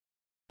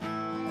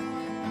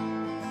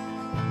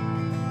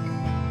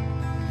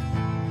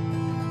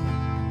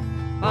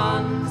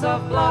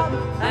bonds of blood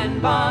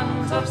and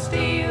bonds of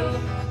steel,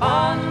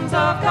 bonds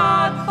of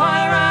God,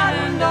 fire,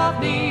 and of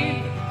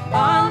need,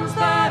 bonds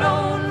that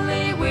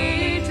only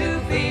we two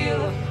feel,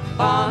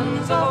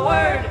 bonds of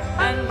word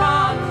and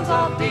bonds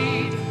of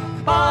deed,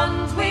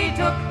 bonds we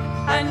took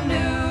and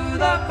knew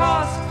the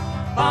cost,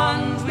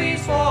 bonds we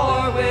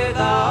swore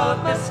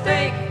without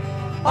mistake,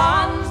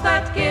 bonds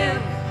that give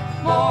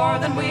more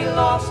than we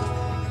lost,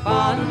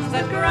 bonds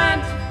that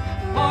grant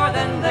more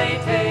than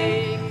they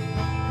take.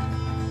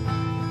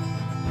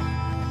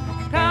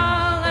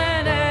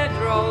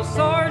 Kal'endral,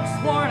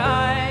 swordsworn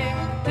I,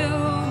 to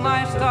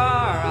my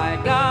star I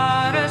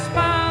got us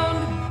bound,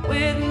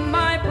 with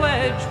my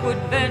pledge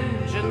would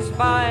vengeance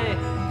buy,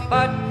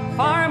 but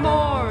far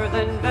more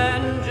than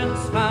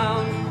vengeance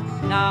found.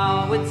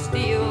 Now with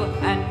steel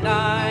and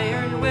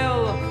iron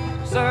will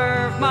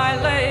serve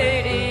my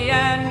lady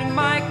and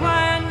my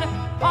clan,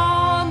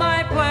 all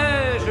my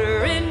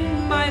pleasure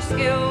in my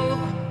skill,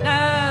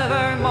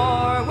 never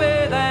more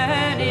with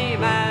any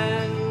man.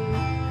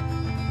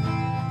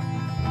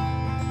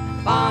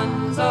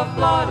 Bonds of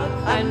blood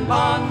and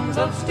bonds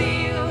of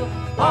steel,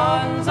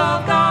 bonds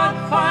of God,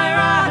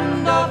 fire,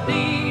 and of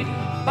need,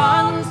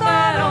 bonds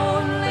that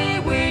only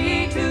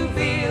we two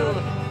feel,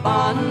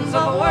 bonds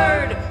of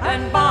word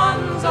and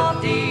bonds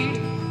of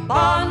deed,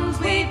 bonds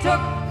we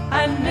took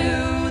and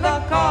knew the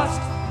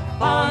cost,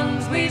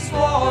 bonds we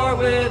swore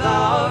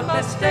without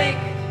mistake,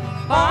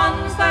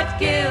 bonds that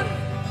give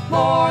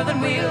more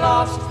than we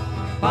lost,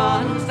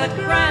 bonds that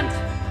grant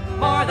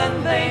more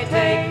than they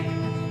take.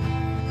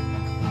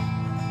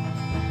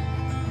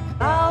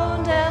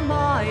 Bound am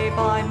I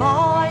by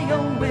my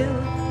own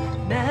will,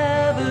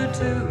 never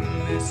to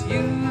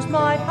misuse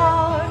my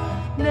power,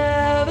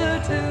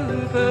 never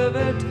to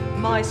pervert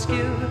my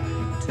skill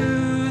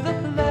to the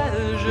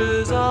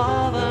pleasures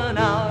of an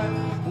hour.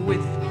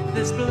 With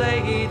this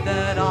blade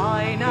that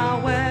I now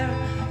wear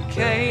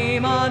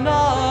came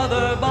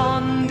another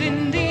bond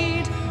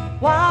indeed,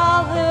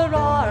 while her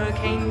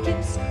arcane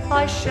gifts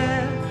I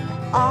share,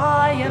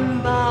 I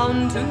am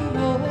bound to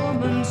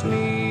woman's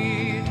need.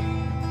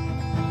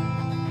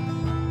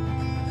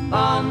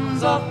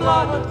 Bonds of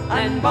blood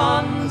and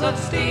bonds of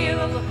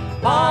steel,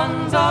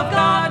 bonds of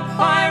God,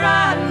 fire,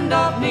 and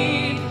of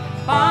need,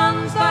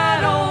 bonds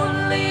that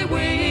only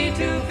we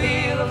two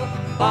feel,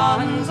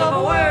 bonds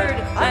of word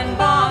and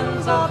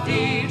bonds of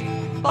deed,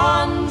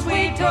 bonds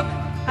we took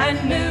and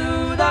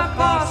knew the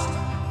cost,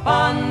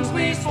 bonds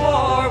we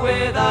swore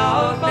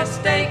without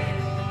mistake,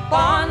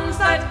 bonds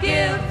that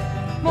give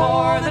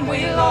more than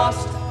we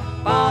lost,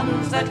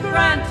 bonds that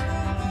grant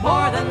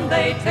more than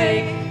they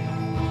take.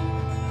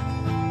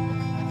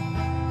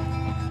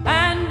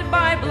 And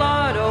by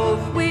blood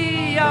oath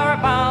we are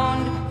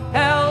bound,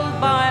 held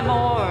by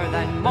more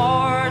than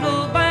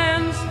mortal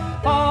bands,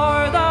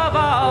 for the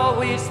vow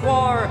we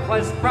swore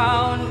was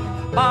crowned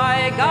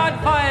by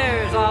God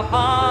fires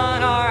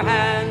upon our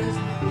hands.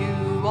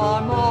 You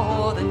are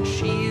more than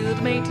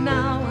shieldmate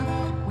now,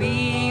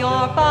 we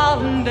are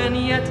bound and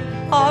yet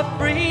are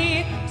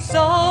free,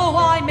 so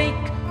I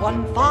make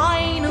one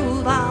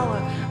final vow,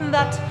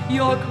 that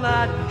your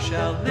clan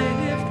shall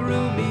live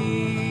through me.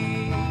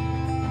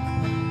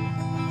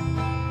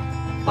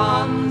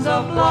 Bonds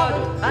of blood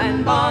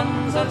and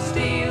bonds of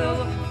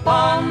steel,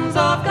 bonds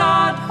of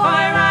God,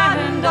 fire,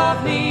 and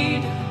of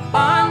need,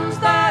 bonds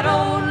that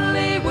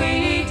only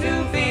we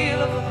two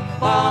feel,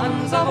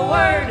 bonds of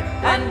word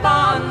and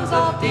bonds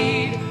of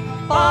deed,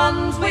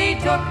 bonds we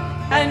took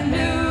and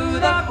knew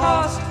the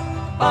cost,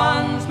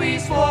 bonds we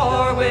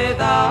swore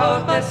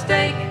without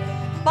mistake,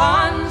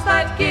 bonds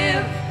that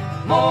give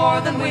more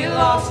than we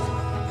lost,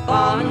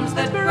 bonds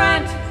that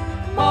grant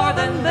more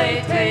than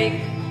they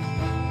take.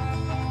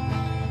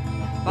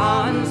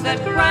 Bonds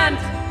that grant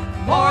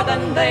more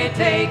than they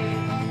take.